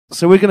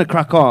So we're going to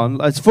crack on.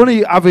 It's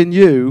funny having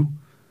you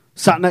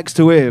sat next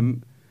to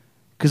him,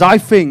 because I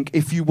think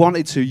if you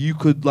wanted to, you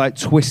could like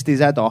twist his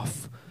head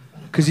off,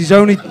 because he's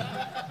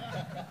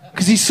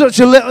such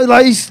a little,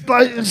 like he's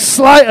like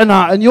slight and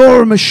that, and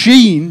you're a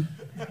machine.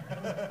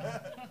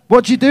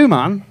 What do you do,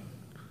 man?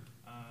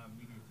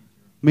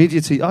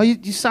 Media teacher. Oh,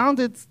 you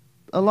sounded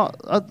a lot.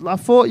 I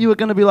thought you were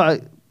going to be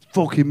like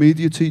fucking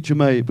media teacher,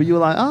 mate, but you were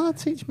like, I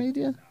teach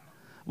media.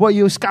 What are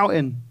you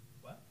scouting?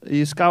 What? Are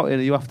you scouting?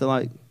 Are you after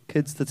like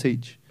kids to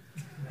teach?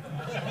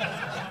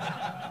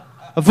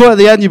 I thought at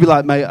the end you'd be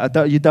like, mate,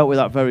 you dealt with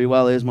that very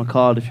well. Here's my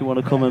card if you want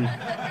to come and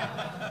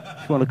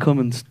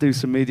do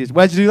some media.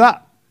 Where'd you do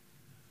that?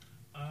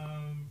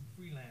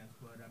 Freelance,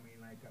 but I mean,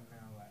 like I'm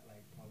now like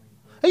calling.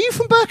 Are you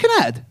from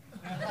Birkenhead?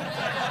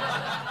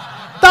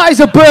 That is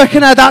a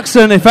Birkenhead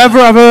accent if ever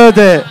I've heard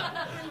it.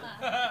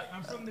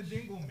 I'm from the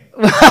Dingle, mate.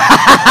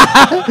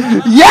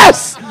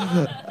 Yes.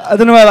 I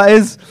don't know where that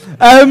is.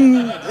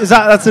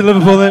 That's in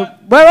Liverpool?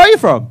 Where are you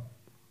from?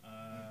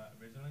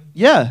 Originally?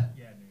 Yeah.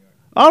 New York.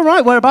 All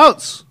right,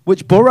 whereabouts?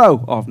 Which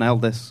borough? Oh, I've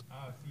nailed this.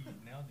 Oh, see, you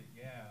nailed it,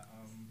 yeah.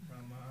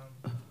 From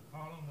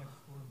Harlem, went to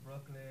school in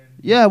Brooklyn.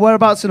 Yeah,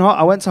 whereabouts in Harlem?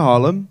 I went to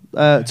Harlem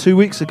 2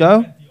 weeks ago.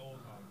 At the old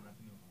Harlem, not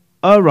the new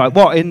Harlem. Oh, right.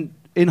 What,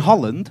 in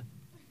Holland?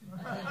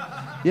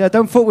 Yeah,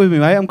 don't fuck with me,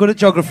 mate. I'm good at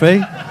geography.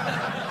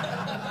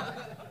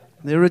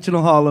 The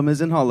original Harlem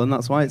is in Holland.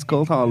 That's why it's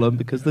called Harlem,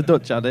 because the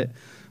Dutch had it.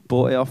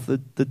 Bought it off the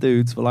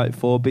dudes for like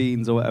 4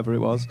 beans or whatever it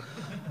was.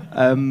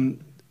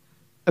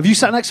 Have you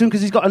sat next to him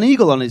because he's got an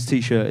eagle on his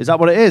T-shirt? Is that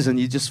what it is? And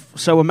you're just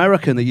so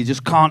American that you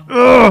just can't...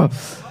 Ugh.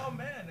 Oh,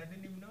 man, I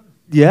didn't even notice.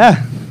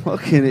 Yeah.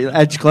 Fucking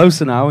edge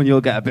closer now and you'll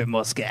get a bit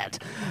more scared.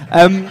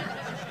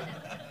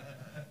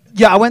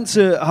 Yeah, I went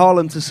to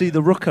Harlem to see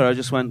the Rucker. I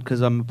just went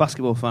because I'm a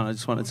basketball fan. I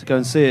just wanted to go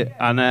and see it.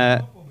 And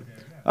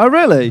oh,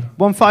 really?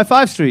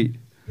 155 Street?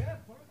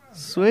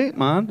 Sweet,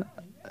 man.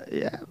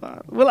 Yeah,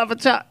 man. We'll have a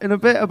chat in a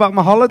bit about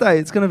my holiday.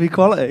 It's going to be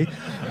quality.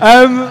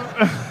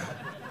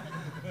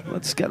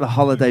 Let's get the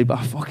holiday, but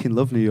I fucking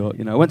love New York.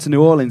 You know, I went to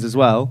New Orleans as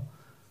well.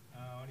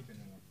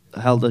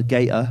 I held a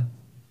gator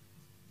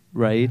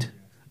raid.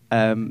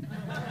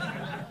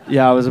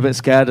 Yeah, I was a bit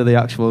scared of the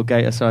actual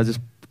gator, so I just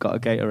got a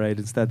Gatorade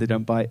instead. They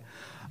don't bite.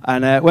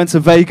 And went to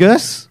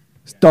Vegas.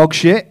 It's dog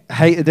shit.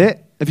 Hated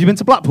it. Have you been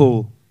to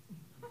Blackpool?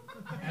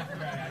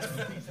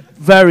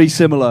 Very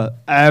similar.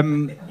 I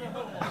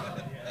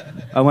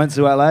went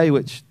to LA,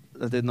 which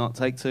I did not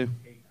take to.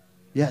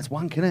 Yeah, it's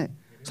wank, innit?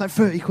 It's like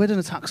 30 quid in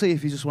a taxi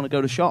if you just want to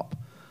go to shop.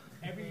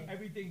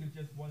 Everything is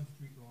just one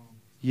street long.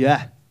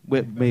 Yeah,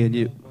 me and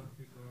you.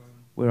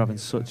 We're having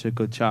such a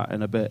good chat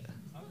in a bit.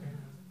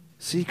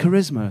 See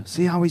charisma.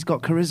 See how he's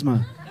got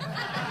charisma.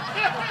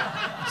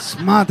 It's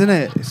mad, isn't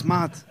it? It's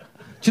mad.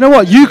 Do you know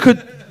what? You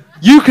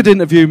could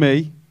interview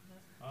me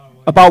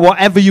about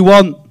whatever you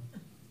want.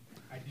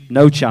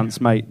 No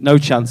chance, mate. No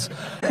chance.